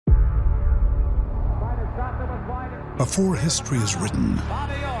Before history is written,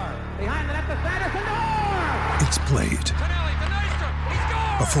 it's played.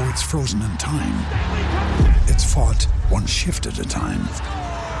 Before it's frozen in time, it's fought one shift at a time.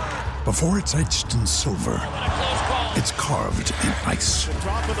 Before it's etched in silver, it's carved in ice.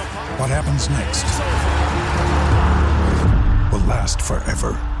 What happens next will last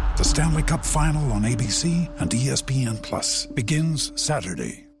forever. The Stanley Cup Final on ABC and ESPN Plus begins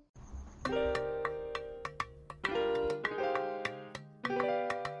Saturday.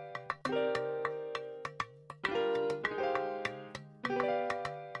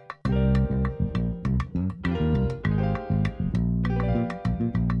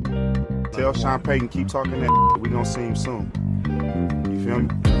 Tell Sean Payton, keep talking that we gonna see him soon. You feel me?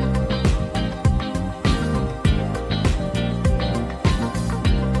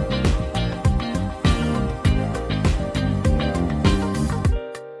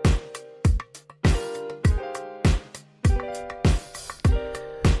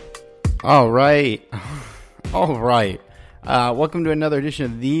 All right. Welcome to another edition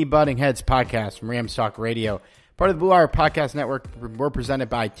of the Butting Heads podcast from Rams Talk Radio. Part of the Blue Wire Podcast Network. We're presented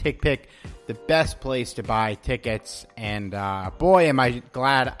by TickPick, the best place to buy tickets. And boy, am I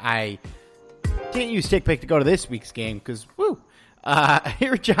glad I didn't use TickPick to go to this week's game because,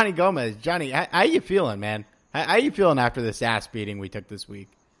 here's Johnny Gomez. Johnny, how you feeling, man? How you feeling after this ass beating we took this week?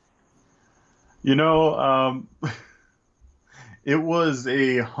 You know, it was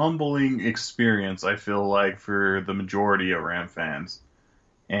a humbling experience, I feel like, for the majority of Ram fans.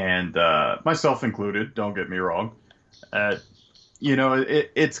 And myself included, don't get me wrong.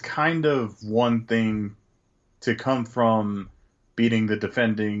 It's kind of one thing to come from beating the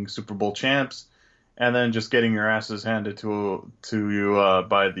defending Super Bowl champs and then just getting your asses handed to you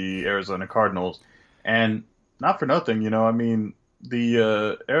by the Arizona Cardinals. And not for nothing,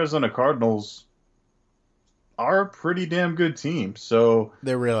 the Arizona Cardinals are a pretty damn good team. So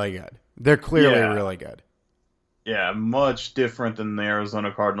they're really good. They're clearly really good. Yeah, much different than the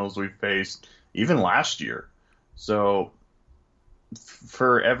Arizona Cardinals we faced even last year. So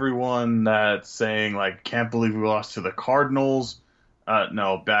for everyone that's saying, like, can't believe we lost to the Cardinals,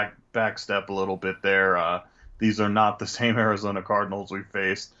 no, back step a little bit there. These are not the same Arizona Cardinals we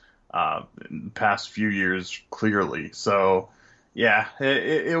faced in the past few years, clearly. So, yeah,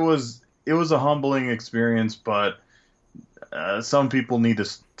 it was a humbling experience, but some people need to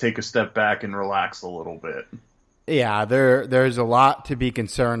take a step back and relax a little bit. Yeah, there's a lot to be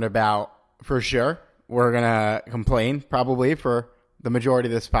concerned about for sure. We're going to complain probably for the majority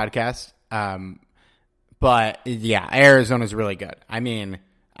of this podcast. But, yeah, Arizona's really good. I mean,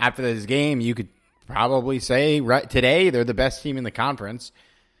 after this game, you could probably say today they're the best team in the conference,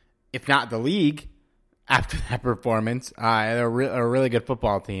 if not the league, after that performance. They're a really good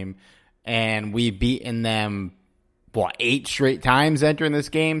football team, and we've beaten them, 8 straight times entering this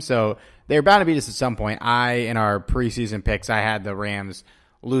game, so they're bound to beat us at some point. In our preseason picks, I had the Rams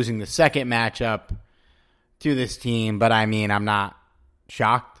losing the second matchup to this team, but I mean, I'm not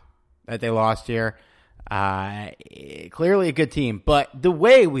shocked that they lost here. Clearly a good team, but the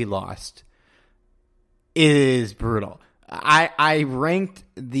way we lost is brutal. I ranked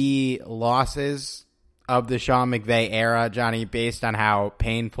the losses of the Sean McVay era, Johnny, based on how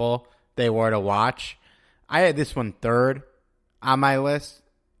painful they were to watch. I had this one third on my list.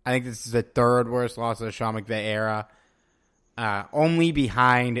 I think this is the third worst loss of the Sean McVay era, only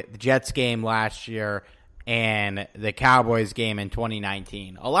behind the Jets game last year and the Cowboys game in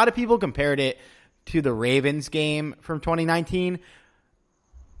 2019. A lot of people compared it to the Ravens game from 2019,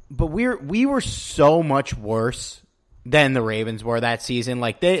 but we were so much worse than the Ravens were that season.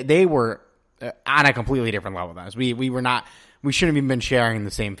 Like they were on a completely different level than us. We shouldn't have even been sharing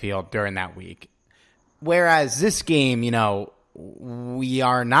the same field during that week. Whereas this game, we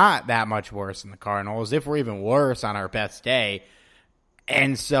are not that much worse than the Cardinals, if we're even worse on our best day.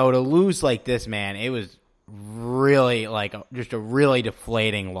 And so to lose like this, man, it was really just a really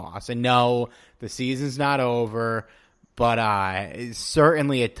deflating loss. And no, the season's not over, but it's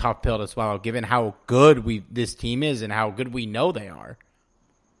certainly a tough pill to swallow given how good this team is and how good we know they are.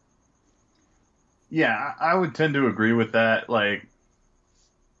 Yeah, I would tend to agree with that. Like,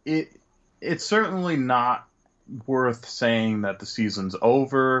 it's certainly not worth saying that the season's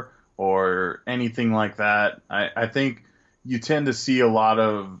over or anything like that. I think you tend to see a lot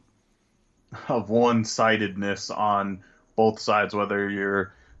of one-sidedness on both sides, whether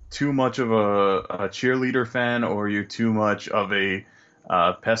you're too much of a cheerleader fan or you're too much of a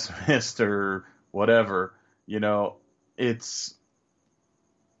pessimist or whatever. It's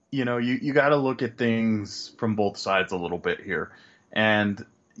you got to look at things from both sides a little bit here. And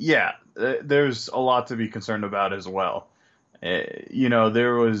yeah, there's a lot to be concerned about as well.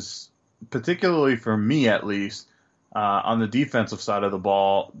 There was, particularly for me at least, on the defensive side of the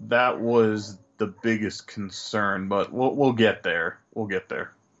ball, that was the biggest concern. But we'll get there. We'll get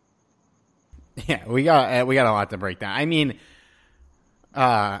there. Yeah, we got a lot to break down. I mean,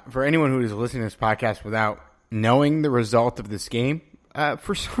 for anyone who is listening to this podcast without knowing the result of this game,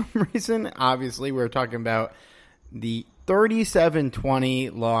 for some reason, obviously, we're talking about the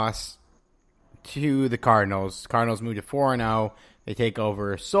 37-20 loss to the Cardinals. Cardinals moved to 4-0. They take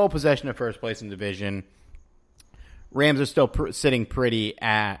over sole possession of first place in the division. Rams are still sitting pretty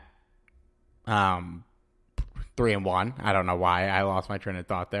at 3-1. I don't know why. I lost my train of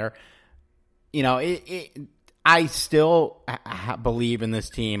thought there. I still believe in this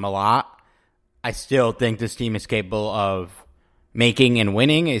team a lot. I still think this team is capable of making and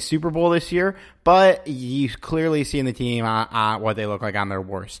winning a Super Bowl this year, but you clearly see in the team what they look like on their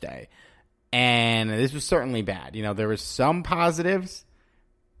worst day. And this was certainly bad. There was some positives.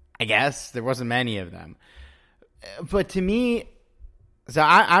 I guess there wasn't many of them. But to me, so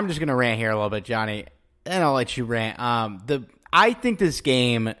I'm just going to rant here a little bit, Johnny, and I'll let you rant. I think this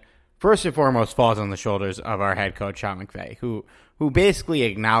game, first and foremost, falls on the shoulders of our head coach, Sean McVay, who basically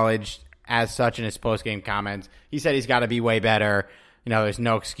acknowledged as such in his post-game comments. He said he's got to be way better. There's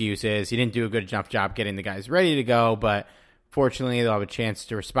no excuses. He didn't do a good enough job getting the guys ready to go, but fortunately, they'll have a chance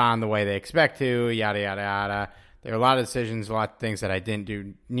to respond the way they expect to, yada, yada, yada. There are a lot of decisions, a lot of things that I didn't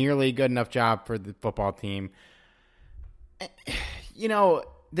do nearly a good enough job for the football team.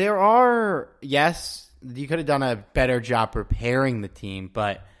 There are, yes, you could have done a better job preparing the team,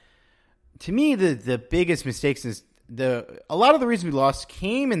 but to me, the biggest mistakes is a lot of the reason we lost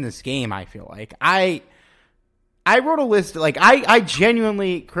came in this game, I feel like. I wrote a list, I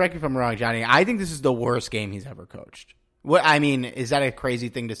genuinely, correct me if I'm wrong, Johnny, I think this is the worst game he's ever coached. Is that a crazy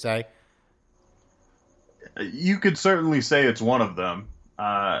thing to say? You could certainly say it's one of them.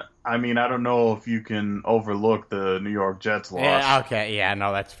 I don't know if you can overlook the New York Jets loss. Yeah, okay, yeah,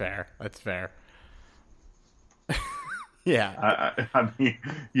 no, that's fair. That's fair. Yeah.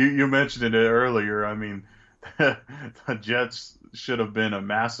 You mentioned it earlier. The Jets should have been a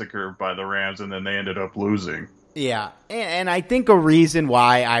massacre by the Rams, and then they ended up losing. Yeah, and I think a reason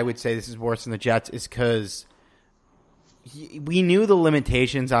why I would say this is worse than the Jets is because we knew the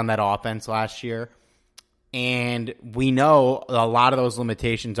limitations on that offense last year, and we know a lot of those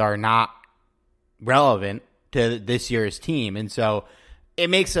limitations are not relevant to this year's team. And so it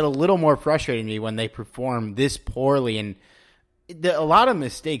makes it a little more frustrating to me when they perform this poorly. And a lot of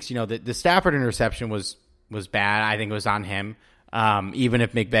mistakes, the Stafford interception was bad. I think it was on him. Even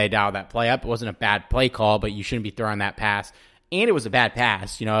if McVay dialed that play up, it wasn't a bad play call, but you shouldn't be throwing that pass. And it was a bad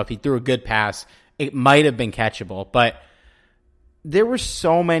pass. If he threw a good pass, it might have been catchable. But there were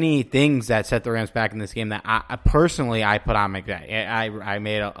so many things that set the Rams back in this game that I personally put on McVay. I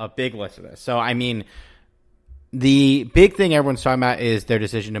made a big list of this. So, the big thing everyone's talking about is their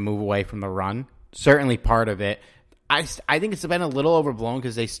decision to move away from the run. Certainly part of it. I think it's been a little overblown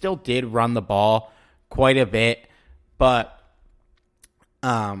because they still did run the ball quite a bit. But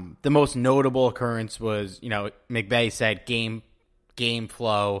the most notable occurrence was, McVay said game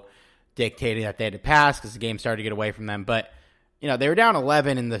flow dictated that they had to pass because the game started to get away from them. But they were down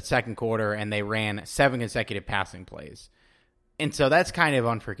 11 in the second quarter, and they ran 7 consecutive passing plays. And so that's kind of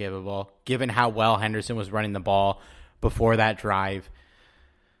unforgivable, given how well Henderson was running the ball before that drive.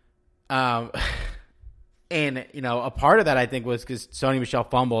 And, a part of that, I think, was because Sony Michel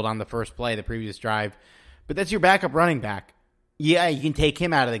fumbled on the first play, the previous drive. But that's your backup running back. Yeah, you can take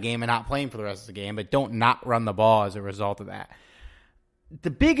him out of the game and not play him for the rest of the game, but don't not run the ball as a result of that.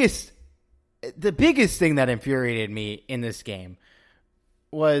 The biggest thing that infuriated me in this game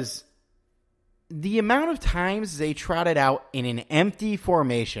was the amount of times they trotted out in an empty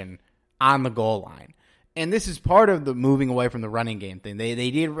formation on the goal line. And this is part of the moving away from the running game thing.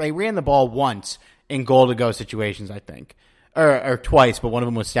 They ran the ball once in goal-to-go situations, I think. Or twice, but one of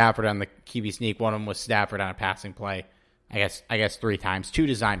them was Stafford on the QB sneak. One of them was Stafford on a passing play. I guess 3 times. 2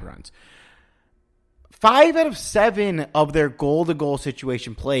 designed runs. 5 out of 7 of their goal-to-goal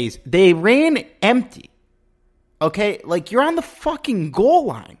situation plays, they ran empty. Okay? You're on the fucking goal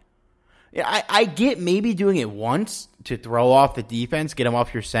line. I get maybe doing it once to throw off the defense, get them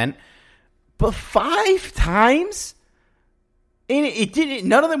off your scent. But 5 times? And it didn't.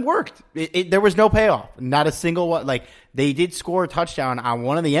 None of them worked. There was no payoff. Not a single one. They did score a touchdown on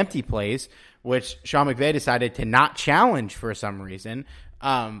one of the empty plays, which Sean McVay decided to not challenge for some reason.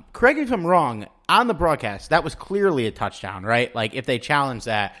 Correct me if I'm wrong. On the broadcast, that was clearly a touchdown, right? If they challenged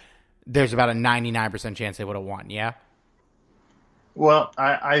that, there's about a 99% chance they would have won, yeah? Well,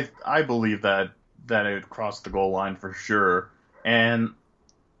 I believe that it crossed the goal line for sure, and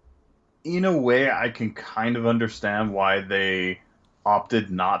in a way, I can kind of understand why they opted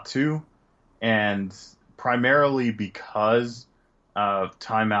not to, and primarily because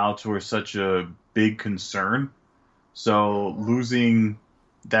timeouts were such a big concern. So losing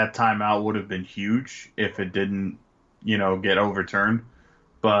that timeout would have been huge if it didn't, get overturned.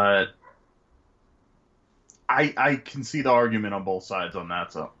 But I can see the argument on both sides on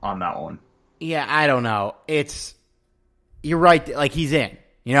that one. Yeah, I don't know. You're right. Like, he's in.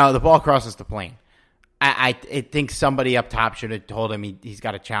 The ball crosses the plane. I think somebody up top should have told him he's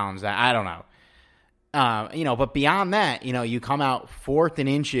got to challenge that. I don't know. But beyond that, you come out 4th and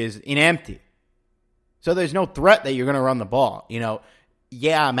inches in empty. So there's no threat that you're going to run the ball.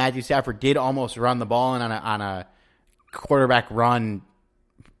 Yeah, Matthew Stafford did almost run the ball in on a quarterback run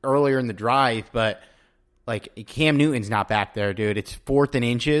earlier in the drive, but like, Cam Newton's not back there, dude. It's 4th and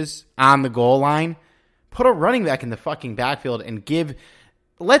inches on the goal line. Put a running back in the fucking backfield and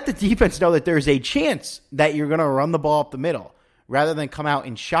let the defense know that there's a chance that you're going to run the ball up the middle rather than come out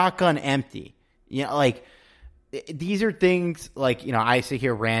in shotgun empty. These are things like, I sit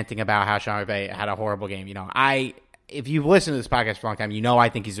here ranting about how Sean McVay had a horrible game. If you've listened to this podcast for a long time, I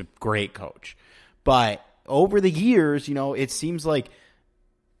think he's a great coach. But over the years, it seems like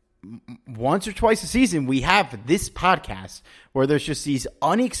once or twice a season we have this podcast where there's just these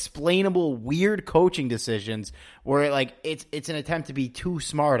unexplainable weird coaching decisions where it's an attempt to be too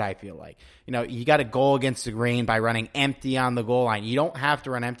smart. I feel like you got to go against the grain by running empty on the goal line. You don't have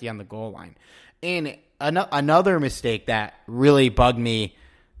to run empty on the goal line. And another mistake that really bugged me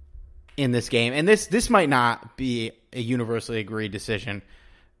in this game, and this might not be a universally agreed decision,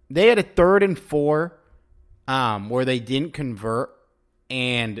 they had a 3rd and 4 where they didn't convert,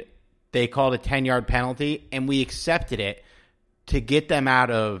 and they called a 10-yard penalty, and we accepted it to get them out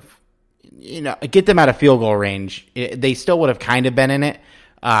of field goal range. They still would have kind of been in it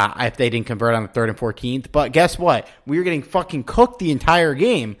if they didn't convert on the 3rd and 14th. But guess what? We were getting fucking cooked the entire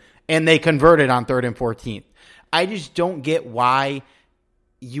game, and they converted on 3rd and 14th. I just don't get why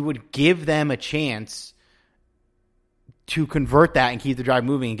you would give them a chance to convert that and keep the drive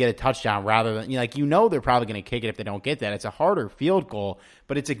moving and get a touchdown rather than, they're probably going to kick it if they don't get that. It's a harder field goal,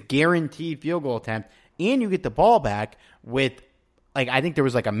 but it's a guaranteed field goal attempt, and you get the ball back with, I think there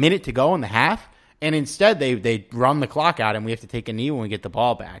was a minute to go in the half, and instead they run the clock out and we have to take a knee when we get the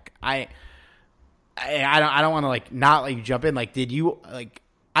ball back. I don't want to not let you jump in. Did you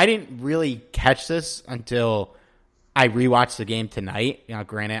I didn't really catch this until I rewatched the game tonight.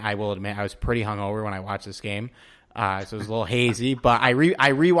 Granted, I will admit I was pretty hungover when I watched this game. So it was a little hazy, but I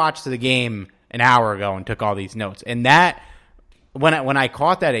rewatched the game an hour ago and took all these notes. And that when I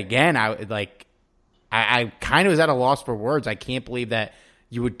caught that again, I kind of was at a loss for words. I can't believe that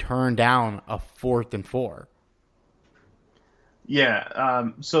you would turn down a 4th and 4. Yeah.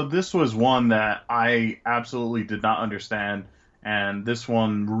 So this was one that I absolutely did not understand, and this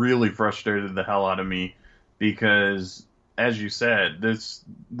one really frustrated the hell out of me because, as you said, this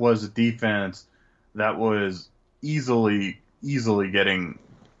was a defense that was easily getting,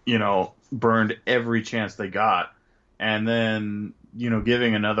 burned every chance they got. And then,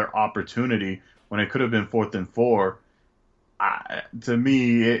 giving another opportunity when it could have been 4th and 4. To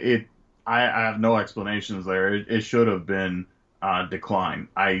me, I have no explanations there. It should have been decline.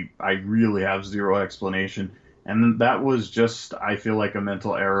 I really have zero explanation. And that was just, I feel like, a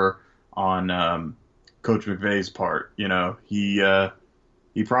mental error on Coach McVay's part.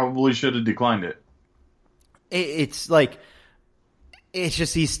 He probably should have declined it. It's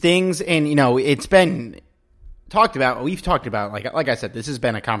just these things, and it's been talked about. We've talked about, like I said, this has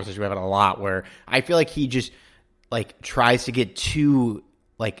been a conversation we've had a lot where I feel like he just tries to get too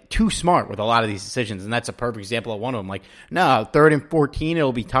smart with a lot of these decisions, and that's a perfect example of one of them. No, 3rd and 14,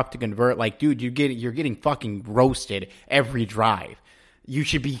 it'll be tough to convert. Dude, you're getting fucking roasted every drive. You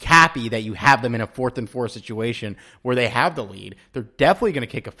should be happy that you have them in a 4th and 4 situation where they have the lead. They're definitely going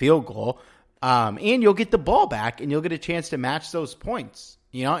to kick a field goal. And you'll get the ball back, and you'll get a chance to match those points.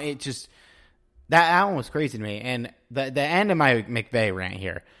 It just that one was crazy to me. And the end of my McVay rant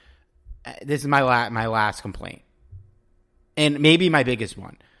here. This is my last complaint, and maybe my biggest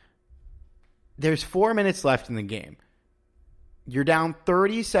one. There's 4 minutes left in the game. You're down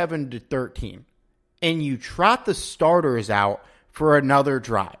 37-13, and you trot the starters out for another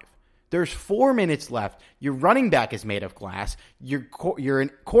drive. There's 4 minutes left. Your running back is made of glass. You're a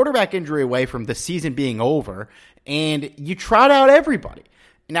quarterback injury away from the season being over, and you trot out everybody.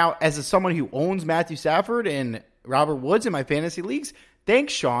 Now, as someone who owns Matthew Stafford and Robert Woods in my fantasy leagues,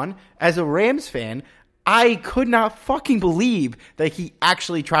 thanks, Sean. As a Rams fan, I could not fucking believe that he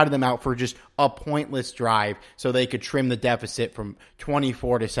actually trotted them out for just a pointless drive so they could trim the deficit from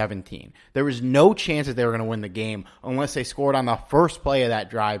 24 to 17. There was no chance that they were going to win the game unless they scored on the first play of that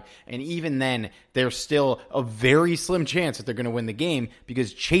drive. And even then, there's still a very slim chance that they're going to win the game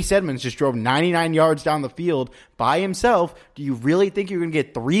because Chase Edmonds just drove 99 yards down the field by himself. Do you really think you're going to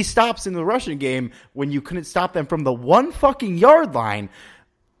get 3 stops in the rushing game when you couldn't stop them from the 1 fucking yard line?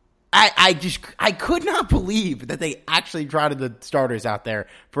 I could not believe that they actually trotted the starters out there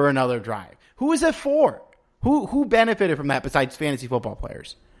for another drive. Who was that for? Who benefited from that besides fantasy football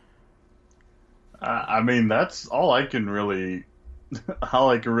players? I mean, that's all I can really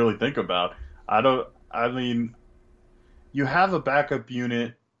think about. You have a backup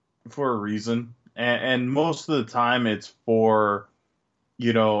unit for a reason, and most of the time it's for,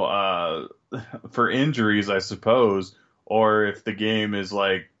 for injuries, I suppose, or if the game is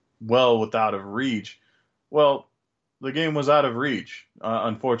out of reach. Well, the game was out of reach.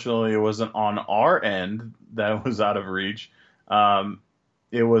 Unfortunately, it wasn't on our end that it was out of reach.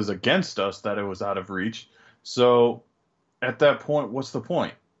 It was against us that it was out of reach. So at that point, what's the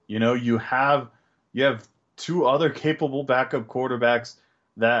point? You have 2 other capable backup quarterbacks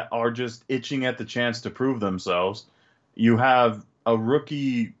that are just itching at the chance to prove themselves. You have a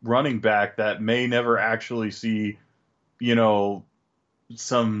rookie running back that may never actually see,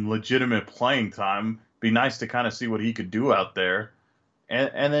 some legitimate playing time. Be nice to kind of see what he could do out there.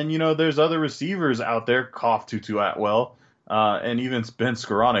 And then, there's other receivers out there, Tutu Atwell, and even Ben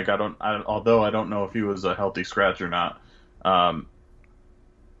Skoranek. Although I don't know if he was a healthy scratch or not. I'm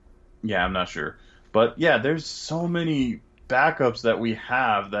not sure. But yeah, there's so many backups that we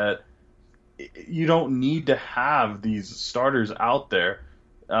have that you don't need to have these starters out there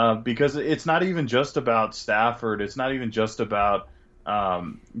because it's not even just about Stafford. It's not even just about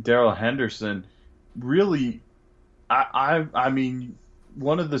Darrell Henderson. Really, I mean,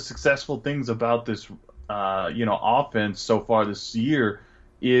 one of the successful things about this, offense so far this year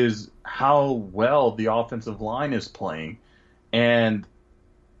is how well the offensive line is playing. And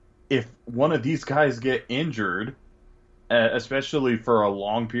if one of these guys get injured, especially for a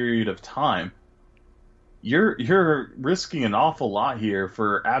long period of time, you're risking an awful lot here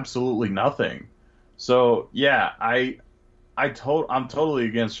for absolutely nothing. So yeah, I'm totally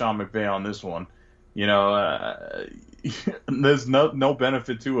against Sean McVay on this one. There's no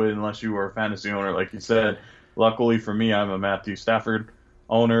benefit to it unless you are a fantasy owner, like you said. Luckily for me, I'm a Matthew Stafford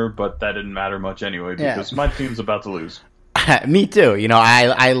owner, but that didn't matter much anyway because my team's about to lose. Me too.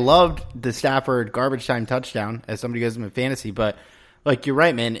 I loved the Stafford garbage time touchdown as somebody who has him in fantasy, but you're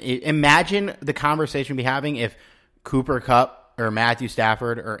right, man. Imagine the conversation we'd be having if Cooper Kupp or Matthew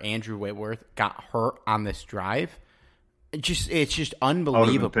Stafford or Andrew Whitworth got hurt on this drive. It's just unbelievable. I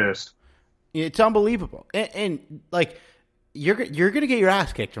would have been pissed. It's unbelievable. And you're going to get your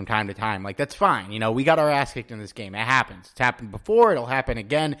ass kicked from time to time. That's fine. We got our ass kicked in this game. It happens. It's happened before. It'll happen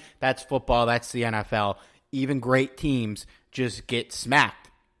again. That's football. That's the NFL. Even great teams just get smacked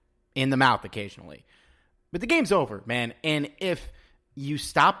in the mouth occasionally. But the game's over, man. And if you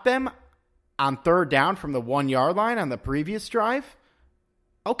stop them on 3rd down from the 1 yard line on the previous drive,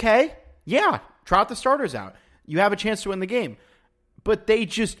 okay, yeah, trot the starters out. You have a chance to win the game. But they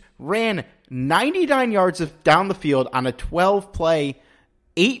just ran 99 yards down the field on a 12-play,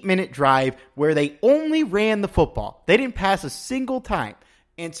 8-minute drive where they only ran the football. They didn't pass a single time.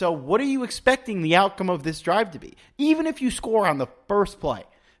 And so what are you expecting the outcome of this drive to be? Even if you score on the first play,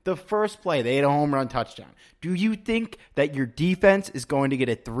 they had a home run touchdown. Do you think that your defense is going to get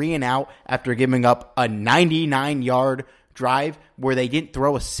a 3-and-out after giving up a 99-yard drive where they didn't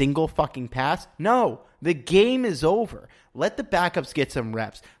throw a single fucking pass? No. The game is over. Let the backups get some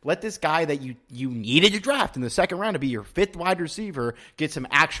reps. Let this guy that you needed to draft in the 2nd round to be your 5th wide receiver get some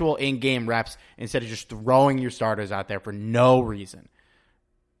actual in-game reps instead of just throwing your starters out there for no reason.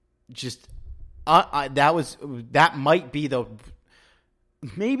 Just that might be the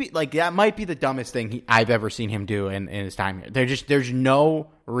dumbest thing I've ever seen him do in his time here. There's no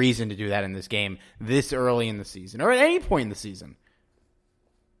reason to do that in this game this early in the season or at any point in the season.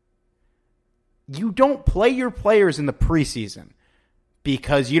 You don't play your players in the preseason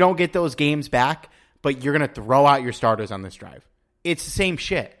because you don't get those games back, but you're going to throw out your starters on this drive. It's the same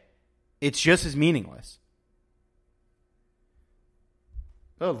shit. It's just as meaningless.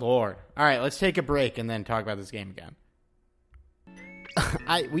 Oh, Lord. All right, let's take a break and then talk about this game again.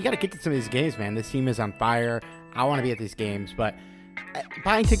 We got to get to some of these games, man. This team is on fire. I want to be at these games, but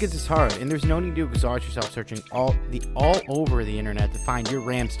buying tickets is hard, and there's no need to exhaust yourself searching all over the internet to find your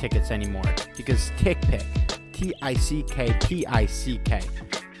Rams tickets anymore, because TickPick, TickPick,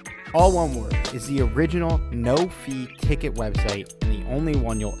 all one word, is the original no-fee ticket website and the only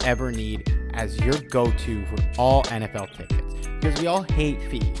one you'll ever need as your go-to for all NFL tickets. Because we all hate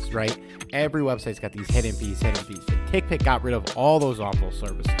fees, right? Every website's got these hidden fees. But TickPick got rid of all those awful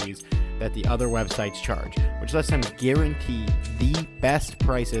service fees that the other websites charge, which lets them guarantee the best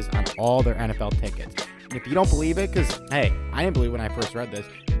prices on all their NFL tickets. And if you don't believe it, because, hey, I didn't believe when I first read this,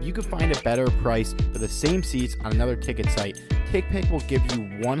 if you could find a better price for the same seats on another ticket site, TickPick will give you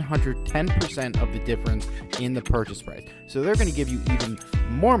 110% of the difference in the purchase price. So they're going to give you even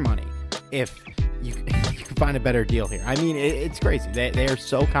more money if you can find a better deal here. I mean, it's crazy. They are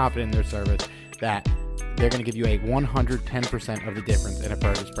so confident in their service that they're going to give you a 110% of the difference in a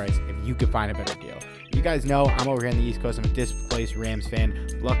purchase price if you can find a better deal. You guys know I'm over here on the East Coast. I'm a displaced Rams fan.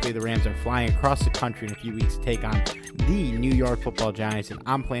 Luckily, the Rams are flying across the country in a few weeks to take on the New York Football Giants, and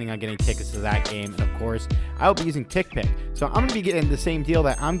I'm planning on getting tickets to that game. And, of course, I'll be using TickPick. So I'm going to be getting the same deal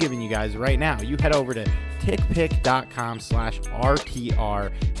that I'm giving you guys right now. You head over to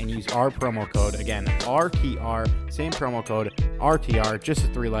tickpick.com/RTR and use our promo code. Again, RTR, same promo code, RTR, just the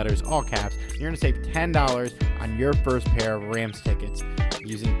 3 letters, all caps. You're going to save $10 on your first pair of Rams tickets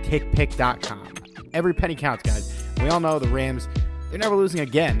using tickpick.com. Every penny counts, guys. We all know the Rams, they're never losing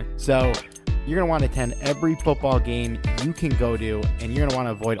again. So you're going to want to attend every football game you can go to, and you're going to want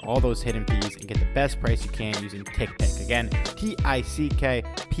to avoid all those hidden fees and get the best price you can using TickPick. Again, TickPick.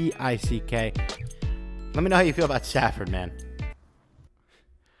 Let me know how you feel about Stafford, man.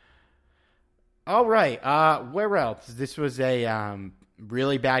 All right. Where else? This was a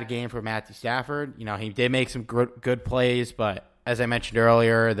really bad game for Matthew Stafford. You know, he did make some good plays, but as I mentioned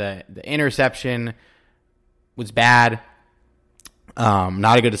earlier, the interception was bad.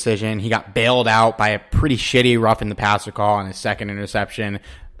 Not a good decision. He got bailed out by a pretty shitty roughing the passer call on his second interception.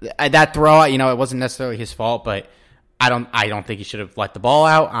 That throw, you know, it wasn't necessarily his fault, but I don't think he should have let the ball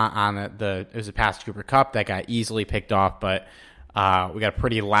out on it was a pass to Cooper Kupp that got easily picked off, but we got a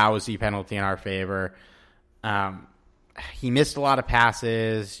pretty lousy penalty in our favor. He missed a lot of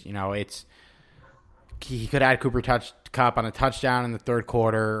passes. You know, he could have had Cooper Kupp on a touchdown in the third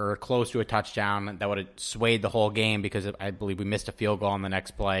quarter or close to a touchdown that would have swayed the whole game because I believe we missed a field goal on the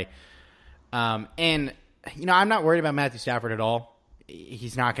next play. And, you know, I'm not worried about Matthew Stafford at all.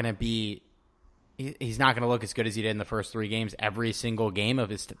 He's not going to look as good as he did in the first 3 games every single game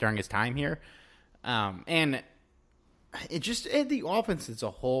during his time here. And the offense as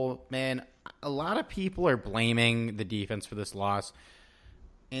a whole, man, a lot of people are blaming the defense for this loss.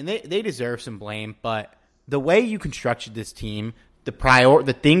 And they deserve some blame, but the way you constructed this team,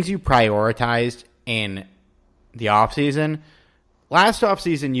 the things you prioritized in the offseason, last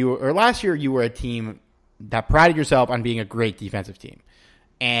year you were a team that prided yourself on being a great defensive team.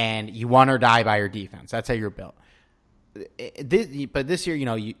 And you won or die by your defense. That's how you're built. But this year, you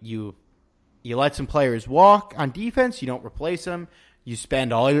know, you let some players walk on defense. You don't replace them. You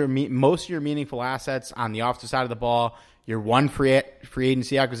spend most of your meaningful assets on the offensive side of the ball. Your one free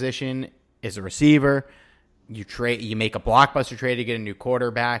agency acquisition is a receiver. You make a blockbuster trade to get a new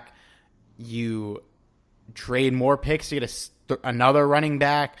quarterback. You trade more picks to get another running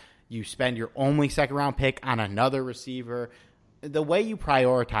back. You spend your only second-round pick on another receiver. The way you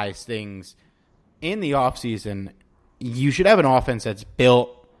prioritize things in the offseason, you should have an offense that's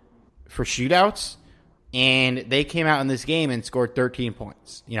built for shootouts. And they came out in this game and scored 13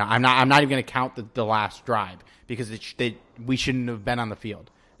 points. You know, I'm not even going to count the last drive because we shouldn't have been on the field.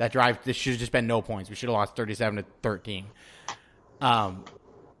 That drive, this should have just been no points. We should have lost 37-13.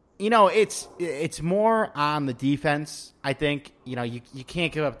 You know, it's more on the defense. I think, you know, you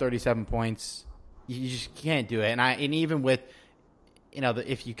can't give up 37 points. You just can't do it. And even with, you know,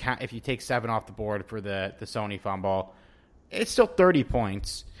 if you take 7 off the board for the Sony fumble, it's still 30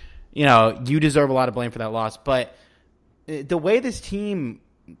 points. You know, you deserve a lot of blame for that loss. But the way this team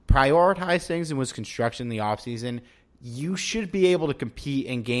prioritized things and was construction in the offseason, you should be able to compete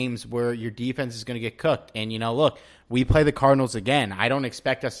in games where your defense is going to get cooked. And, you know, look, we play the Cardinals again. I don't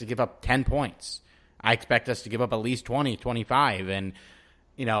expect us to give up 10 points. I expect us to give up at least 20, 25. And,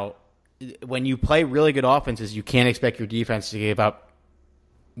 you know, when you play really good offenses, you can't expect your defense to give up,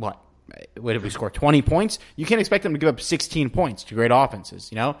 what did we score, 20 points? You can't expect them to give up 16 points to great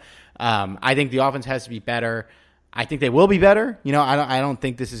offenses, you know? I think the offense has to be better. I think they will be better. You know, I don't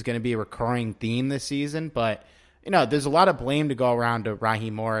think this is going to be a recurring theme this season, but, you know, there's a lot of blame to go around to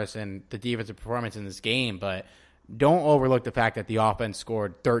Raheem Morris and the defensive performance in this game, but don't overlook the fact that the offense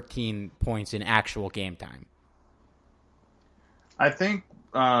scored 13 points in actual game time. I think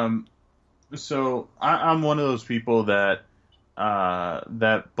so. I'm one of those people that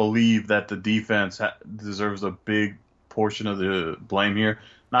believe that the defense deserves a big portion of the blame here.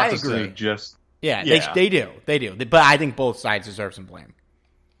 Not I to agree. suggest. Yeah, Yeah. They do. But I think both sides deserve some blame.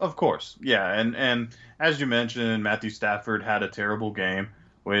 Of course, yeah, and as you mentioned, Matthew Stafford had a terrible game,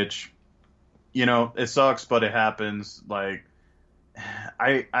 which, it sucks, but it happens. Like,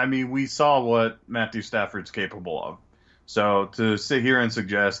 I mean, we saw what Matthew Stafford's capable of. So to sit here and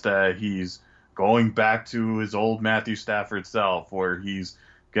suggest that he's going back to his old Matthew Stafford self, where he's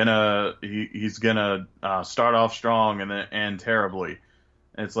gonna start off strong and then end terribly,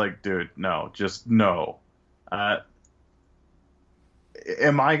 it's like, dude, no, just no.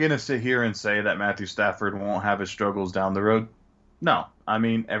 Am I going to sit here and say that Matthew Stafford won't have his struggles down the road? No. I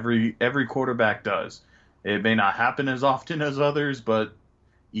mean, every quarterback does. It may not happen as often as others, but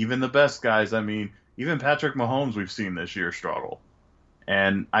even the best guys, I mean, even Patrick Mahomes we've seen this year struggle.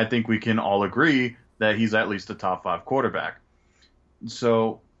 And I think we can all agree that he's at least a top 5 quarterback.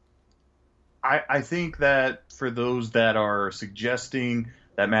 So I think that for those that are suggesting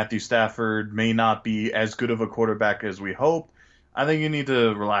that Matthew Stafford may not be as good of a quarterback as we hoped, I think you need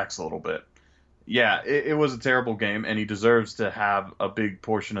to relax a little bit. Yeah, it was a terrible game, and he deserves to have a big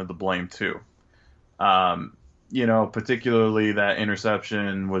portion of the blame too. Particularly that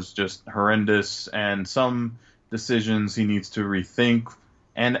interception was just horrendous, and some decisions he needs to rethink.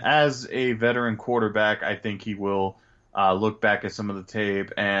 And as a veteran quarterback, I think he will look back at some of the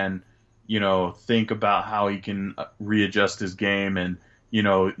tape and, think about how he can readjust his game and,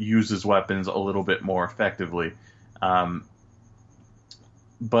 use his weapons a little bit more effectively.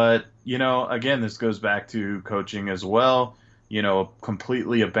 But, again, this goes back to coaching as well,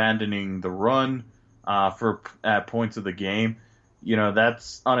 completely abandoning the run at points of the game.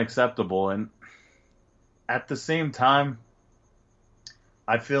 That's unacceptable. And at the same time,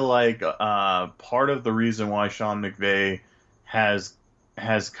 I feel like part of the reason why Sean McVay has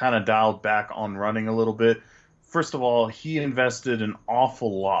kind of dialed back on running a little bit, first of all, he invested an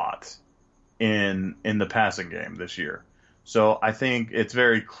awful lot in the passing game this year. So I think it's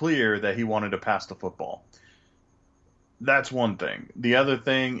very clear that he wanted to pass the football. That's one thing. The other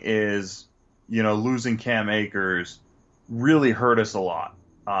thing is, losing Cam Akers really hurt us a lot.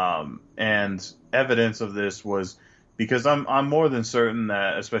 And evidence of this was because I'm more than certain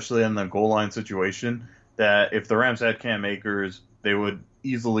that, especially in the goal line situation, that if the Rams had Cam Akers, they would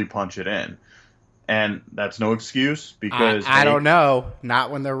easily punch it in. And that's no excuse because I don't know.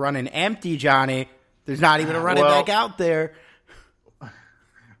 Not when they're running empty, Johnny. There's not even a running back out there.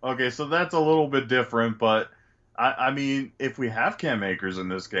 Okay, so that's a little bit different, but I mean, if we have Cam Akers in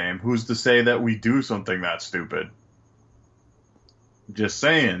this game, who's to say that we do something that stupid? Just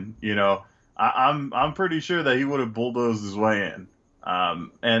saying, I'm pretty sure that he would have bulldozed his way in.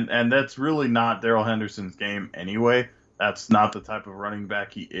 And that's really not Darrell Henderson's game anyway. That's not the type of running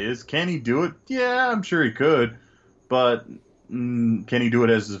back he is. Can he do it? Yeah, I'm sure he could. But can he do it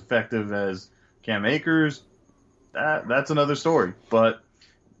as effective as Cam Akers? That's another story. But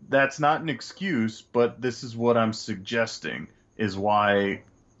that's not an excuse. But this is what I'm suggesting is why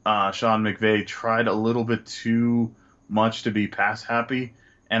Sean McVay tried a little bit too much to be pass happy.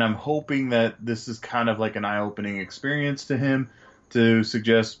 And I'm hoping that this is kind of like an eye-opening experience to him to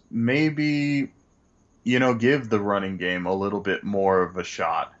suggest maybe, give the running game a little bit more of a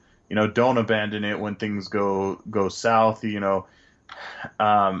shot. Don't abandon it when things go south.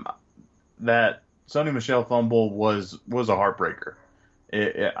 That Sonny Michel fumble was a heartbreaker.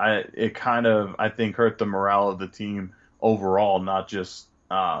 It kind of, I think, hurt the morale of the team overall, not just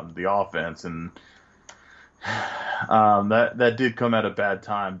the offense. And that did come at a bad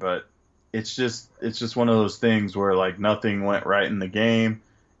time, but it's just one of those things where like nothing went right in the game,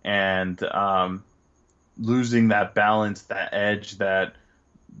 and losing that balance, that edge that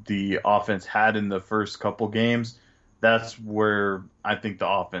the offense had in the first couple games, that's where I think the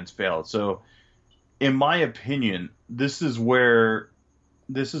offense failed. So in my opinion, this is where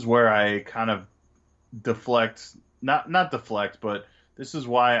I kind of deflect, not deflect, but this is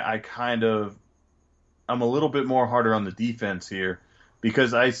why I'm a little bit more harder on the defense here,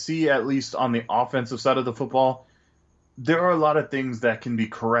 because I see, at least on the offensive side of the football, there are a lot of things that can be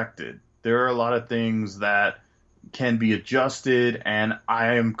corrected. There are a lot of things that can be adjusted, and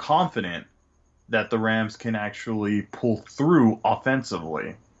I am confident that the Rams can actually pull through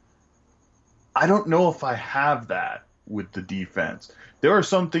offensively. I don't know if I have that with the defense. There are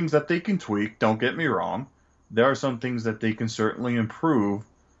some things that they can tweak, don't get me wrong. There are some things that they can certainly improve.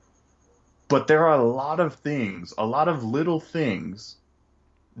 But there are a lot of things, a lot of little things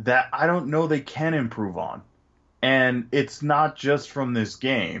that I don't know they can improve on. And it's not just from this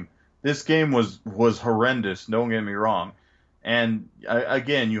game. This game was horrendous, don't get me wrong. And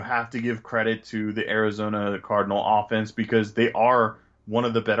again, you have to give credit to the Arizona Cardinal offense because they are one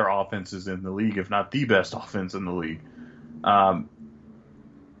of the better offenses in the league, if not the best offense in the league.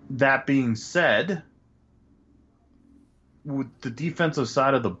 That being said, with the defensive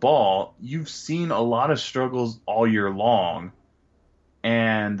side of the ball, you've seen a lot of struggles all year long,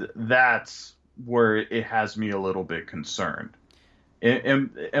 and that's where it has me a little bit concerned. Am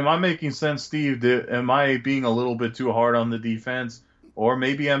I making sense, Steve? Am I being a little bit too hard on the defense, or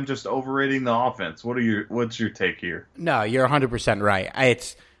maybe I'm just overrating the offense? What's your take here? No, you're 100% right.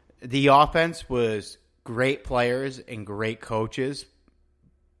 It's the offense was great players and great coaches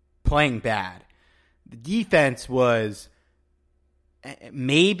playing bad. The defense was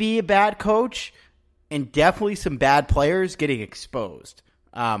maybe a bad coach and definitely some bad players getting exposed.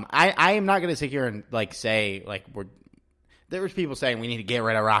 I am not going to sit here and say there was people saying we need to get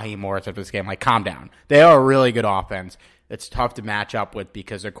rid of Raheem Morris after this game. Like, calm down. They are a really good offense. It's tough to match up with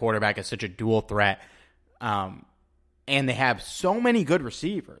because their quarterback is such a dual threat. And they have so many good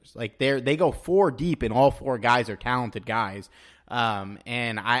receivers. Like, they go 4 deep, and all 4 guys are talented guys.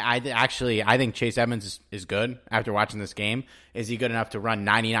 And I think Chase Edmonds is good after watching this game. Is he good enough to run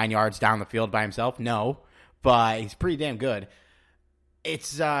 99 yards down the field by himself? No, but he's pretty damn good. It's,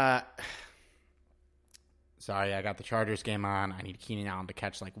 sorry, I got the Chargers game on. I need Keenan Allen to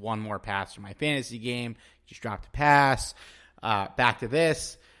catch one more pass for my fantasy game. Just dropped a pass. Back to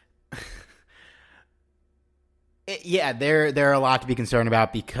this. There are a lot to be concerned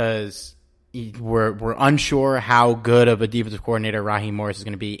about because we're unsure how good of a defensive coordinator Raheem Morris is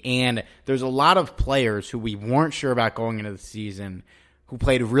going to be, and there's a lot of players who we weren't sure about going into the season who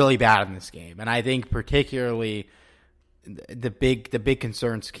played really bad in this game, and I think particularly the big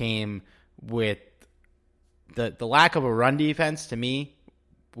concerns came with the lack of a run defense to me,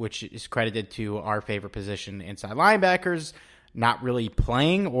 which is credited to our favorite position, inside linebackers, not really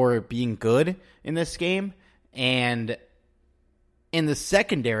playing or being good in this game, and in the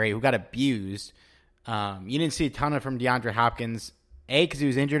secondary, who got abused. You didn't see a ton of from DeAndre Hopkins, A, because he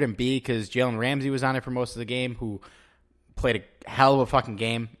was injured, and B, because Jalen Ramsey was on it for most of the game, who played a hell of a fucking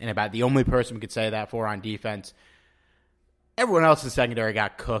game, and about the only person we could say that for on defense. Everyone else in the secondary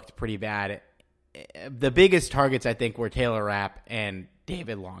got cooked pretty bad. The biggest targets, I think, were Taylor Rapp and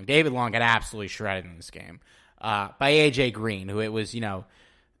David Long. David Long got absolutely shredded in this game by A.J. Green, who it was,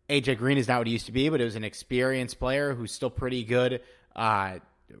 A.J. Green is not what he used to be, but it was an experienced player who's still pretty good,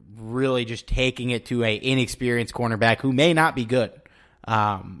 really just taking it to a inexperienced cornerback who may not be good.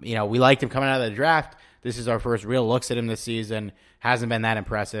 We liked him coming out of the draft. This is our first real looks at him this season. Hasn't been that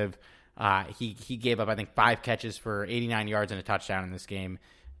impressive. He gave up, I think, 5 catches for 89 yards and a touchdown in this game.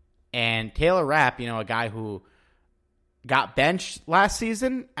 And Taylor Rapp, a guy who got benched last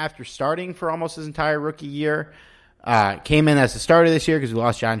season after starting for almost his entire rookie year, came in as the starter this year because we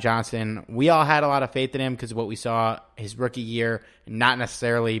lost John Johnson. We all had a lot of faith in him because of what we saw his rookie year, not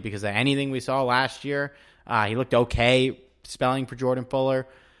necessarily because of anything we saw last year. He looked okay spelling for Jordan Fuller,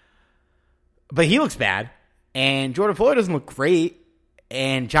 but he looks bad. And Jordan Fuller doesn't look great.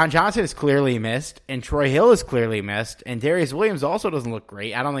 And John Johnson is clearly missed. And Troy Hill is clearly missed. And Darius Williams also doesn't look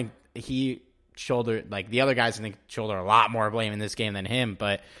great. I don't think he shouldered, the other guys, I think, shoulder a lot more blame in this game than him.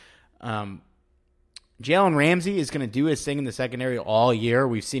 But Jalen Ramsey is going to do his thing in the secondary all year.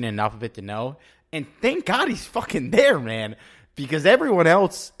 We've seen enough of it to know. And thank God he's fucking there, man. Because everyone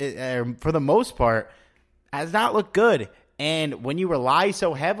else, for the most part, has not looked good. And when you rely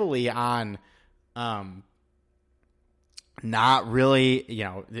so heavily on not really,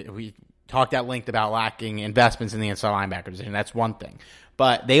 we talked at length about lacking investments in the inside linebacker position. That's one thing.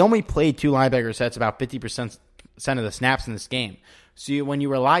 But they only played 2 linebacker sets about 50% of the snaps in this game. So when you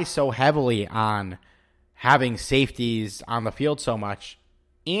rely so heavily on having safeties on the field so much,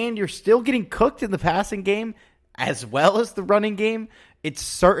 and you're still getting cooked in the passing game as well as the running game, it's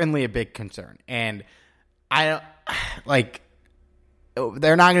certainly a big concern. And they're not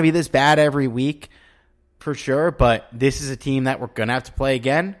going to be this bad every week for sure, but this is a team that we're going to have to play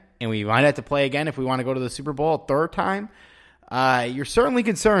again, and we might have to play again if we want to go to the Super Bowl a third time. You're certainly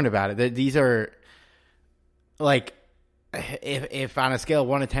concerned about it. These are, if on a scale of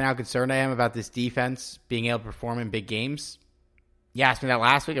 1 to 10 how concerned I am about this defense being able to perform in big games, you asked me that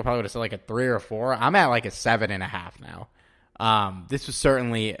last week, I probably would have said a 3 or 4. I'm at a 7.5 now. This was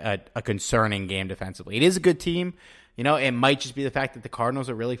certainly a concerning game defensively. It is a good team. It might just be the fact that the Cardinals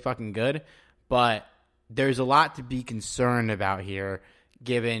are really fucking good, but there's a lot to be concerned about here,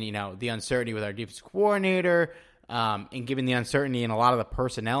 given, the uncertainty with our defensive coordinator, and given the uncertainty in a lot of the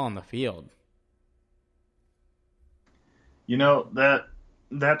personnel on the field.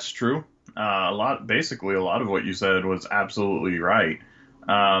 That's true. Basically, a lot of what you said was absolutely right.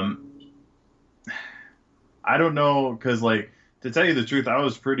 Um, I don't know because, like, to tell you the truth, I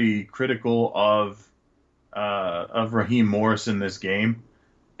was pretty critical of Raheem Morris in this game,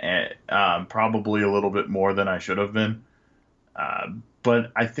 and probably a little bit more than I should have been.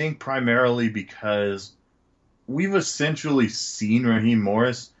 But I think primarily because we've essentially seen Raheem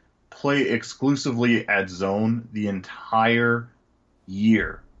Morris play exclusively at zone the entire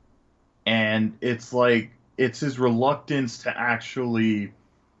year. And it's like, it's his reluctance to actually,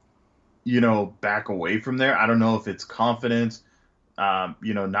 back away from there. I don't know if it's confidence,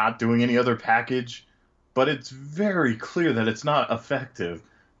 not doing any other package, but it's very clear that it's not effective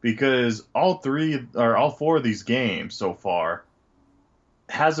because all four of these games so far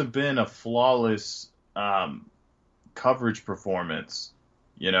hasn't been a flawless coverage performance,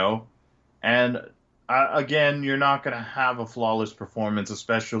 and again, you're not going to have a flawless performance,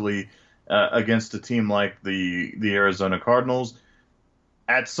 especially against a team like the Arizona Cardinals.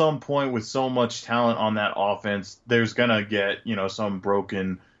 At some point, with so much talent on that offense, there's going to get some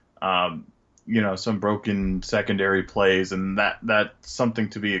broken secondary plays, and that's something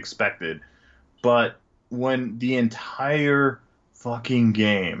to be expected. But when the entire fucking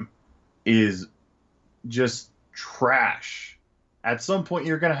game is just trash, at some point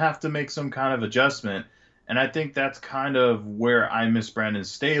you're going to have to make some kind of adjustment. And I think that's kind of where I miss Brandon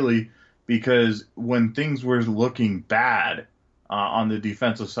Staley, because when things were looking bad on the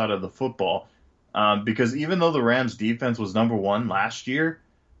defensive side of the football, because even though the Rams defense was number one last year,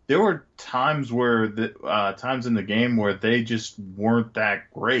 there were times times in the game where they just weren't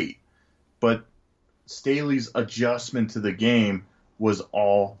that great. But Staley's adjustment to the game was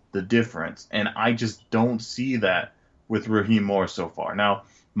all the difference. And I just don't see that with Raheem Morris so far. Now,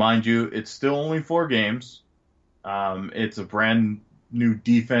 mind you, it's still only 4 games. It's a brand new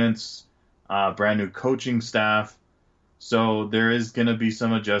defense, brand new coaching staff. So there is going to be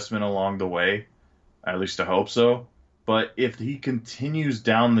some adjustment along the way. At least I hope so. But if he continues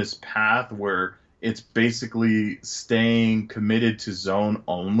down this path where it's basically staying committed to zone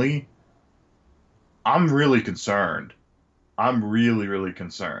only, I'm really concerned. I'm really, really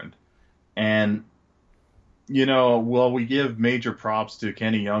concerned. And, while we give major props to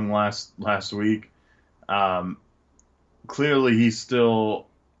Kenny Young last week, clearly he's still,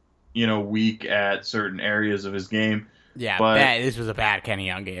 weak at certain areas of his game. Yeah, but this was a bad Kenny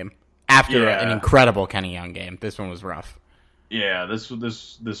Young game. After an incredible Kenny Young game, this one was rough. Yeah, this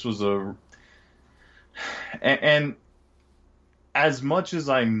was a... And as much as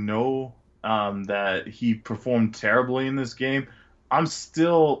I know that he performed terribly in this game, I'm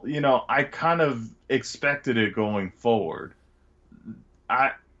still, I kind of expected it going forward.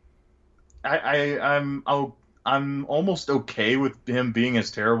 I'm almost okay with him being as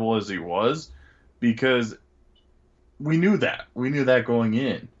terrible as he was, because we knew that. We knew that going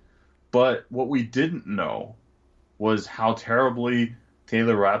in. But what we didn't know was how terribly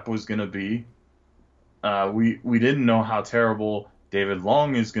Taylor Rapp was going to be. We didn't know how terrible David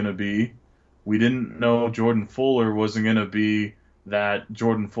Long is going to be. We didn't know Jordan Fuller wasn't going to be that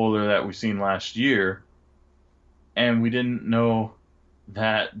Jordan Fuller that we seen last year. And we didn't know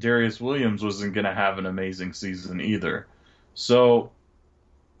that Darius Williams wasn't going to have an amazing season either. So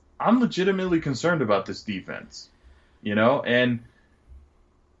I'm legitimately concerned about this defense, and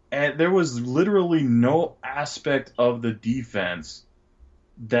there was literally no aspect of the defense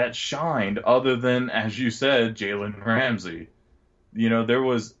that shined other than, as you said, Jalen Ramsey. There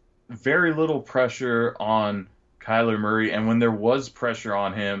was very little pressure on Kyler Murray, and when there was pressure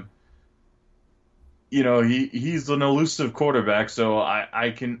on him, he's an elusive quarterback, so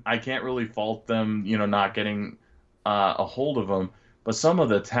I can't really fault them, not getting a hold of him. But some of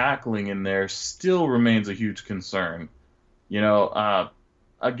the tackling in there still remains a huge concern.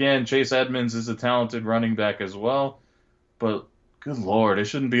 Again, Chase Edmonds is a talented running back as well, but good Lord, it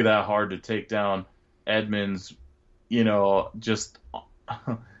shouldn't be that hard to take down Edmonds, just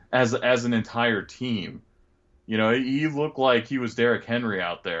as an entire team. He looked like he was Derrick Henry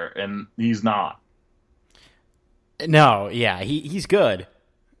out there, and he's not. No, yeah, he's good.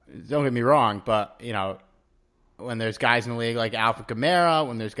 Don't get me wrong, but, when there's guys in the league like Alvin Kamara,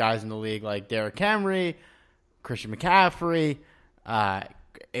 when there's guys in the league like Derrick Henry, Christian McCaffrey,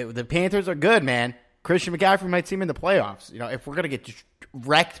 the Panthers are good, man. Christian McCaffrey might see him in the playoffs. If we're going to get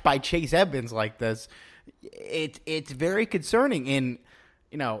wrecked by Chase Edmonds like this, it's very concerning. And,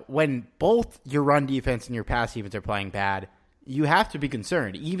 when both your run defense and your pass defense are playing bad, you have to be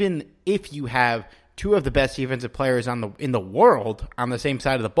concerned. Even if you have two of the best defensive players in the world on the same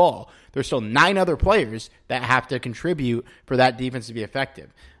side of the ball. There's still 9 other players that have to contribute for that defense to be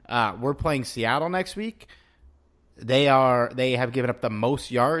effective. We're playing Seattle next week. They have given up the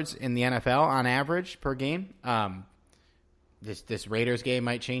most yards in the NFL on average per game. This Raiders game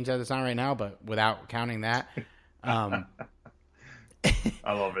might change that. It's not right now, but without counting that, I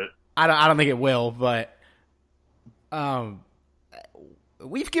love it. I don't think it will, but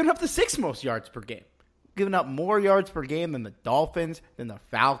we've given up the 6th most yards per game. Given up more yards per game than the Dolphins, than the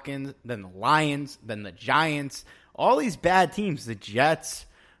Falcons, than the Lions, than the Giants. All these bad teams, the Jets.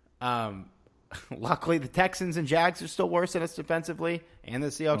 Luckily, the Texans and Jags are still worse than us defensively, and the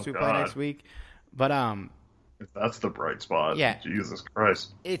Seahawks we play next week. But if that's the bright spot, yeah, Jesus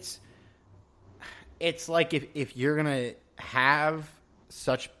Christ, it's like if you're gonna have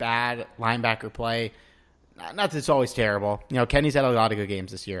such bad linebacker play. Not that it's always terrible. You know, Kenny's had a lot of good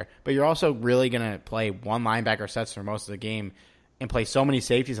games this year, but you're also really going to play one linebacker sets for most of the game and play so many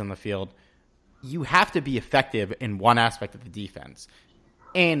safeties on the field. You have to be effective in one aspect of the defense.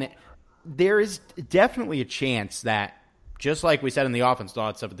 And there is definitely a chance that, just like we said in the offense,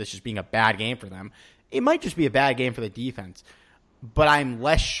 thoughts of this just being a bad game for them, it might just be a bad game for the defense. But I'm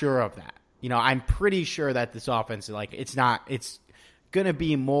less sure of that. You know, I'm pretty sure that this offense, it's going to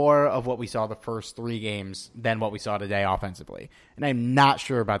be more of what we saw the first 3 games than what we saw today offensively. And I'm not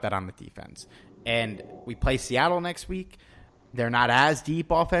sure about that on the defense. And we play Seattle next week. They're not as deep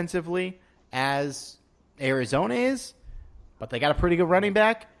offensively as Arizona is, but they got a pretty good running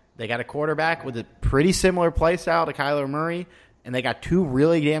back. They got a quarterback with a pretty similar play style to Kyler Murray, and they got 2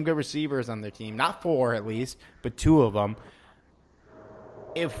 really damn good receivers on their team. Not 4 at least, but 2 of them.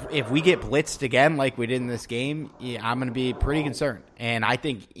 If we get blitzed again like we did in this game, I'm going to be pretty concerned. And I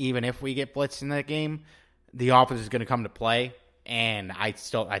think even if we get blitzed in that game, the offense is going to come to play, and I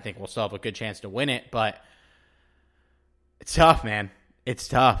think we'll still have a good chance to win it. But it's tough, man. It's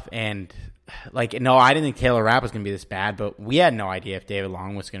tough. And no, I didn't think Taylor Rapp was going to be this bad, but we had no idea if David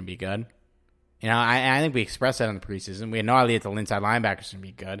Long was going to be good. You know, I think we expressed that in the preseason. We had no idea if the inside linebackers was going to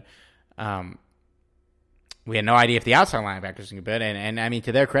be good. We had no idea if the outside linebackers were good. And I mean,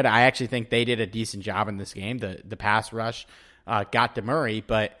 to their credit, I actually think they did a decent job in this game. The pass rush got to Murray,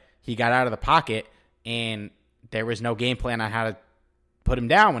 but he got out of the pocket, and there was no game plan on how to put him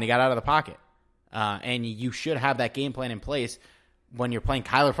down when he got out of the pocket. And you should have that game plan in place when you're playing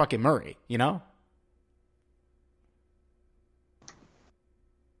Kyler fucking Murray, you know?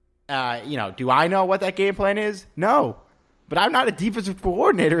 Do I know what that game plan is? No. But I'm not a defensive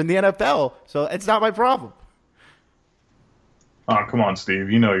coordinator in the NFL, so it's not my problem. Oh, come on, Steve.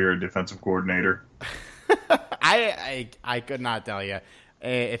 You know you're a defensive coordinator. I could not tell you.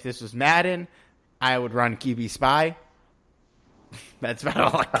 If this was Madden, I would run QB Spy. That's about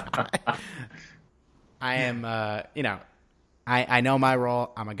all I got. I am, I know my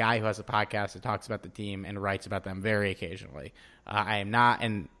role. I'm a guy who has a podcast that talks about the team and writes about them very occasionally. I am not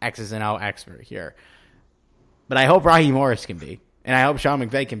an X's and O expert here. But I hope Raheem Morris can be. And I hope Sean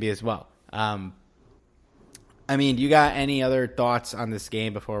McVay can be as well. I mean, do you got any other thoughts on this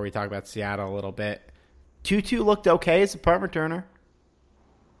game before we talk about Seattle a little bit? Tutu looked okay as a punt returner.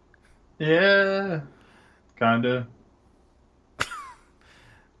 Yeah, kind of.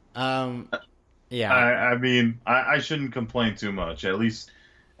 Yeah. I mean, I shouldn't complain too much. At least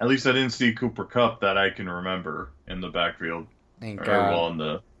I didn't see Cooper Kupp that I can remember in the backfield. In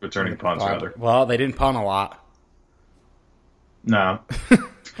the returning punts, rather. Well, they didn't punt a lot. No.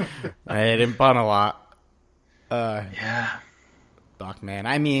 They didn't punt a lot. Yeah. Fuck, man.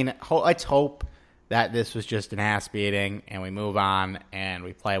 I mean, let's hope that this was just an ass beating and we move on and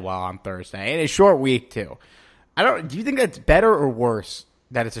we play well on Thursday. And a short week, too. Do you think that's better or worse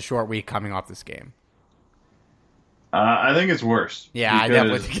that it's a short week coming off this game? I think it's worse. Yeah, I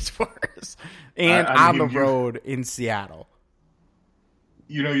definitely think it's worse. And on the road in Seattle.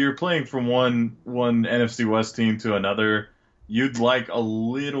 You know, you're playing from one NFC West team to another. You'd like a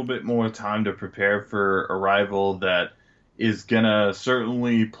little bit more time to prepare for a rival that is going to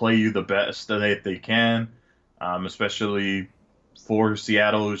certainly play you the best that they can, especially for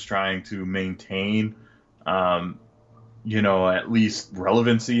Seattle, who's trying to maintain, at least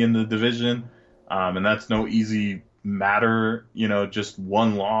relevancy in the division. And that's no easy matter. You know, just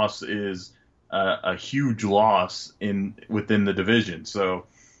one loss is a huge loss within the division. So,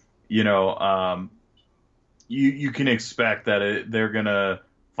 you can expect that they're going to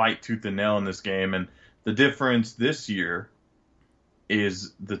fight tooth and nail in this game. And the difference this year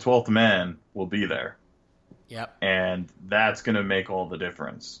is the 12th man will be there. Yep. And that's going to make all the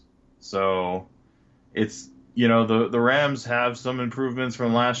difference. So it's, the Rams have some improvements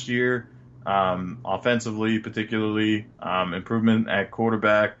from last year. Offensively, particularly, improvement at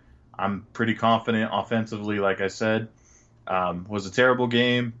quarterback. I'm pretty confident offensively, like I said. Was a terrible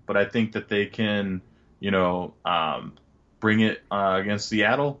game, but I think that they can, bring it against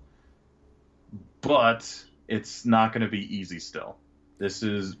Seattle. But it's not going to be easy still. This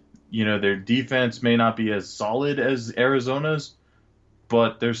is, their defense may not be as solid as Arizona's,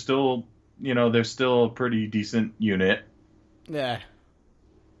 but they're still a pretty decent unit. Yeah.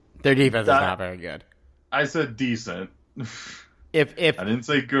 Their defense is not very good. I said decent. If I didn't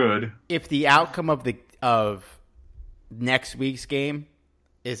say good. If the outcome of next week's game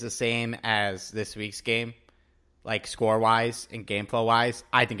is the same as this week's game, like score-wise and game flow-wise,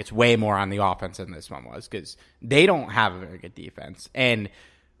 I think it's way more on the offense than this one was because they don't have a very good defense. And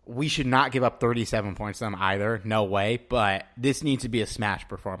we should not give up 37 points to them either. No way. But this needs to be a smash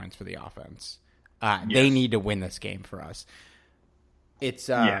performance for the offense. Yes. They need to win this game for us. It's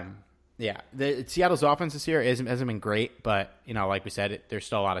Seattle's offense this year hasn't been great, but like we said, there's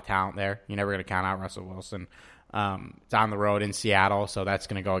still a lot of talent there. You're never going to count out Russell Wilson. It's on the road in Seattle, so that's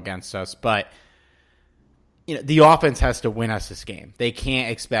going to go against us. But the offense has to win us this game. They can't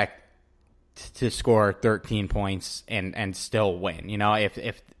expect to score 13 points and still win.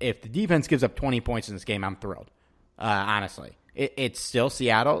 If the defense gives up 20 points in this game, I'm thrilled. Honestly, it's still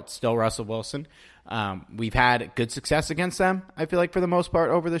Seattle. It's still Russell Wilson. We've had good success against them, I feel like, for the most part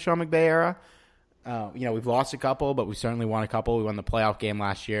over the Sean McVay era. We've lost a couple, but we certainly won a couple. We won the playoff game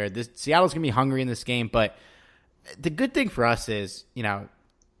last year. Seattle's going to be hungry in this game, but the good thing for us is,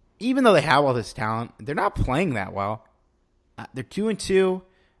 even though they have all this talent, they're not playing that well. They're 2-2.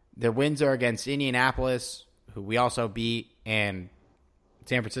 Their wins are against Indianapolis, who we also beat, and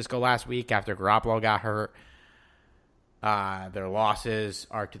San Francisco last week after Garoppolo got hurt. Their losses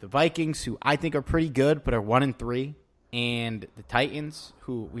are to the Vikings, who I think are pretty good, but are 1-3, and the Titans,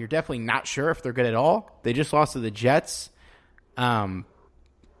 who we're definitely not sure if they're good at all. They just lost to the Jets. Gotta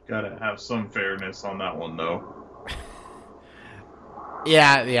have some fairness on that one, though.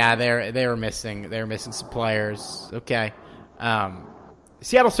 Yeah, they were missing some players. Okay,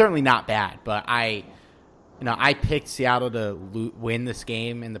 Seattle's certainly not bad, but I picked Seattle to win this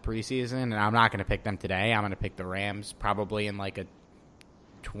game in the preseason, and I'm not going to pick them today. I'm going to pick the Rams probably in like a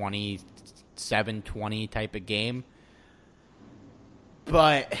 27-20 type of game.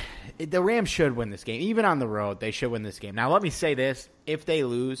 But the Rams should win this game. Even on the road, they should win this game. Now, let me say this. If they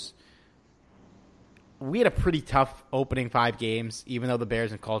lose, we had a pretty tough opening 5 games, even though the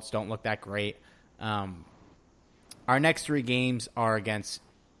Bears and Colts don't look that great. Our next 3 games are against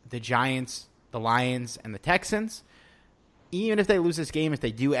the Giants, the Lions, and the Texans. Even if they lose this game, if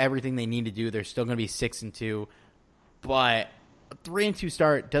they do everything they need to do, they're still going to be 6-2. But a 3-2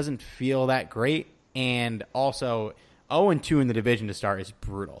 start doesn't feel that great. And also, 0-2 in the division to start is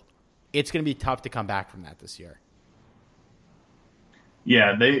brutal. It's going to be tough to come back from that this year.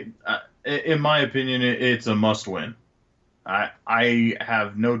 Yeah, in my opinion, it's a must-win. I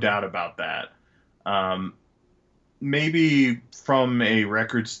have no doubt about that. Maybe from a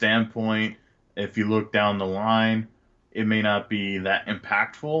record standpoint, if you look down the line, it may not be that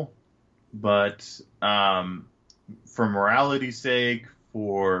impactful, but for morality's sake,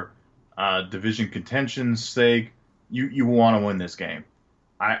 for division contention's sake, you want to win this game.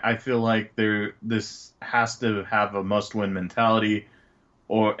 I feel like this has to have a must-win mentality,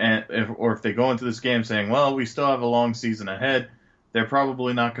 or if they go into this game saying, well, we still have a long season ahead, they're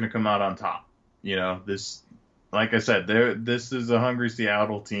probably not going to come out on top. Like I said, this is a hungry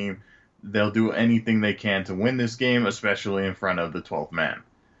Seattle team. They'll do anything they can to win this game, especially in front of the 12th man.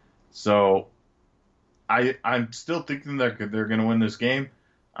 So I'm still thinking that they're going to win this game.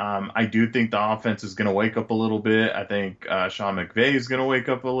 I do think the offense is going to wake up a little bit. I think Sean McVay is going to wake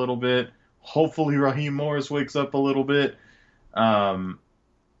up a little bit. Hopefully Raheem Morris wakes up a little bit.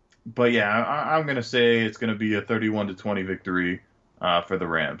 But yeah, I'm going to say it's going to be a 31-20 victory for the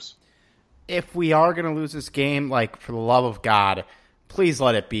Rams. If we are going to lose this game, like, for the love of God, please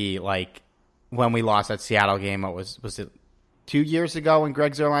let it be like when we lost that Seattle game. What was it 2 years ago when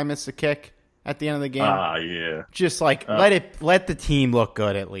Greg Zuerlein missed a kick at the end of the game? Yeah. Just let the team look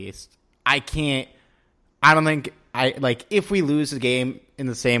good at least. If we lose the game in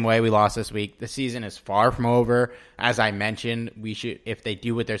the same way we lost this week, the season is far from over. As I mentioned, if they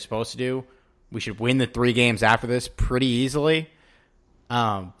do what they're supposed to do, we should win the 3 games after this pretty easily.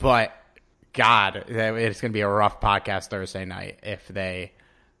 But God, it's going to be a rough podcast Thursday night if they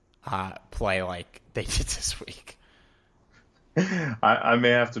play like they did this week. I may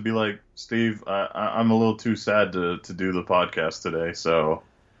have to be like, Steve, I'm a little too sad to do the podcast today, so.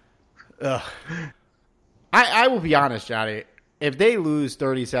 I will be honest, Johnny. If they lose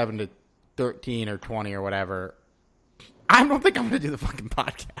 37-20 13 or 20 or whatever, I don't think I'm going to do the fucking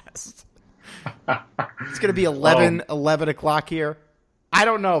podcast. It's going to be 11 o'clock here. I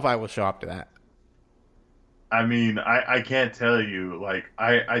don't know if I will show up to that. I mean, I can't tell you. Like,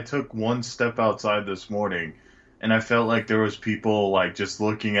 I took one step outside this morning, and I felt like there was people, like, just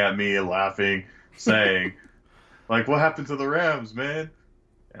looking at me and laughing, saying, like, what happened to the Rams, man?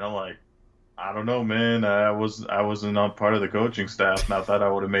 And I'm like, I don't know, man. I wasn't on part of the coaching staff. Not that I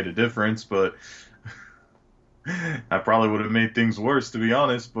would have made a difference, but I probably would have made things worse, to be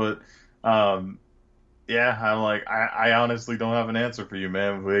honest. But, yeah, I'm like, I honestly don't have an answer for you,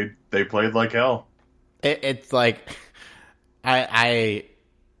 man. They played like hell. It's like I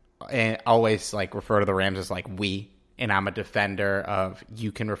always like refer to the Rams as like we, and I'm a defender of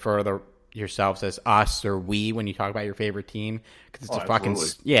you can refer to yourselves as us or we when you talk about your favorite team because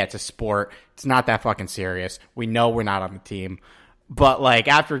it's it's a sport. It's not that fucking serious. We know we're not on the team, but like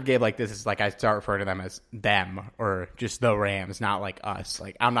after a game like this, it's like I start referring to them as them or just the Rams, not like us.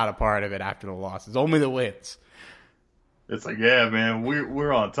 Like I'm not a part of it after the losses, only the wins. It's like, yeah, man,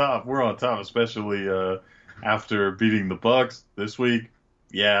 we're on top. We're on top, especially after beating the Bucks this week.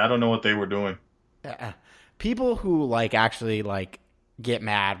 Yeah, I don't know what they were doing. People who like actually like get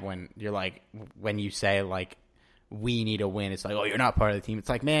mad when you're like when you say like we need a win. It's like, oh, you're not part of the team. It's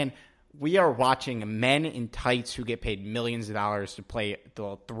like, man, we are watching men in tights who get paid millions of dollars to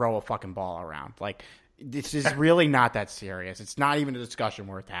throw a fucking ball around. Like this is really not that serious. It's not even a discussion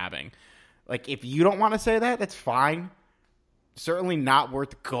worth having. Like if you don't want to say that, that's fine. Certainly not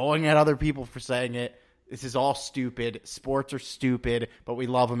worth going at other people for saying it. This is all stupid. Sports are stupid, but we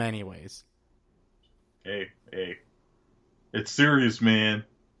love them anyways. Hey. It's serious, man.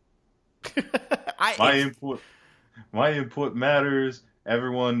 My input matters.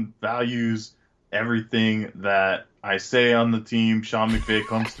 Everyone values everything that I say on the team. Sean McVay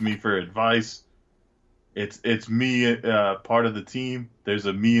comes to me for advice. It's me, part of the team. There's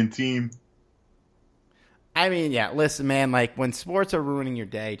a me and team. I mean, yeah, listen, man, like, when sports are ruining your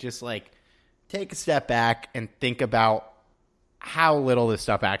day, just, like, take a step back and think about how little this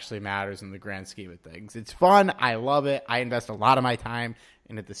stuff actually matters in the grand scheme of things. It's fun. I love it. I invest a lot of my time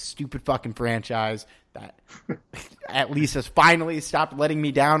into this stupid fucking franchise that at least has finally stopped letting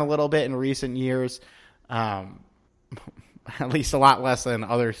me down a little bit in recent years. At least a lot less than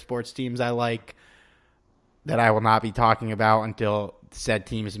other sports teams I like that I will not be talking about until said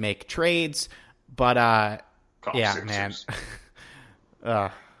teams make trades. But, yeah, man.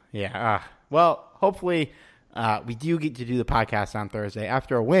 Well, hopefully we do get to do the podcast on Thursday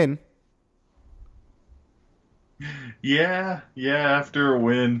after a win. Yeah, after a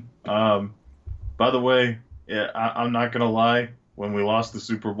win. By the way, I'm not going to lie. When we lost the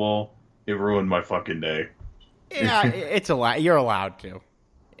Super Bowl, it ruined my fucking day. Yeah, it's you're allowed to.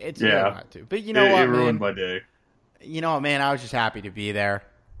 You're allowed to. But you know what, man? It ruined my day. You know what, man? I was just happy to be there.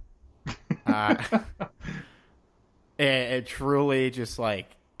 It truly just like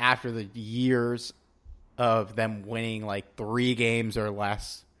after the years of them winning like 3 games or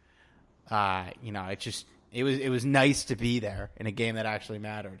less, it was nice to be there in a game that actually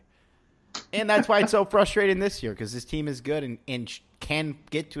mattered. And that's why it's so frustrating this year because this team is good and can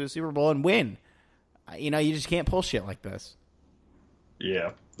get to a Super Bowl and win. You just can't pull shit like this.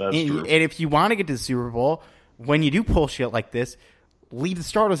 Yeah, that's true. And if you want to get to the Super Bowl, when you do pull shit like this, leave the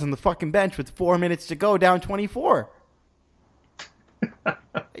starters on the fucking bench with 4 minutes to go, down 24.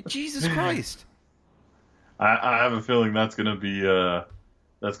 Jesus Christ! I have a feeling that's gonna be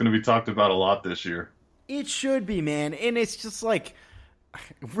talked about a lot this year. It should be, man. And it's just like,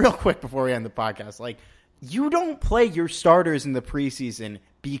 real quick before we end the podcast, like you don't play your starters in the preseason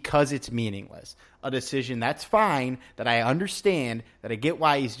because it's meaningless. A decision that's fine, that I understand, that I get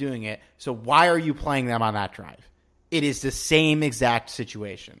why he's doing it. So why are you playing them on that drive? It is the same exact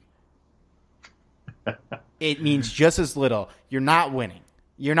situation. It means just as little. You're not winning.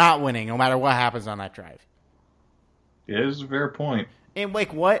 You're not winning no matter what happens on that drive. Yeah, it's a fair point. And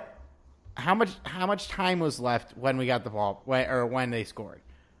like what? How much time was left when we got the ball or when they scored?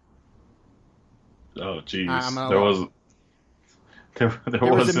 Oh, jeez. There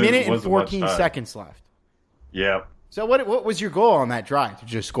was a minute and 14 seconds left. Yeah. So what was your goal on that drive? To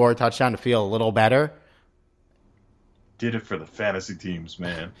just score a touchdown to feel a little better? Did it for the fantasy teams,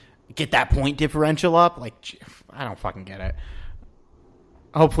 man. Get that point differential up? Like, I don't fucking get it.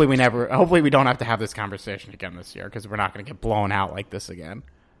 Hopefully we don't have to have this conversation again this year because we're not going to get blown out like this again.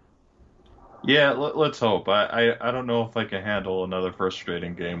 Yeah, let's hope. I don't know if I can handle another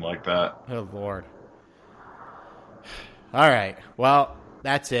frustrating game like that. Oh, Lord. All right. Well,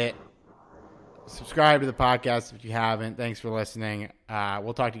 that's it. Subscribe to the podcast if you haven't. Thanks for listening.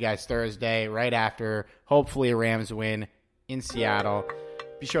 We'll talk to you guys Thursday, right after, hopefully, a Rams win in Seattle.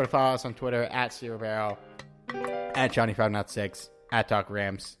 Be sure to follow us on Twitter, at @CRavero, at Johnny506, at Talk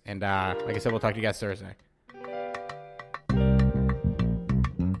Rams. And like I said, we'll talk to you guys Thursday.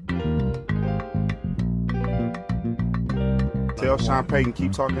 Tell Sean Payton,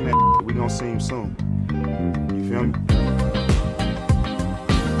 keep talking that. We gonna see him soon. You feel me?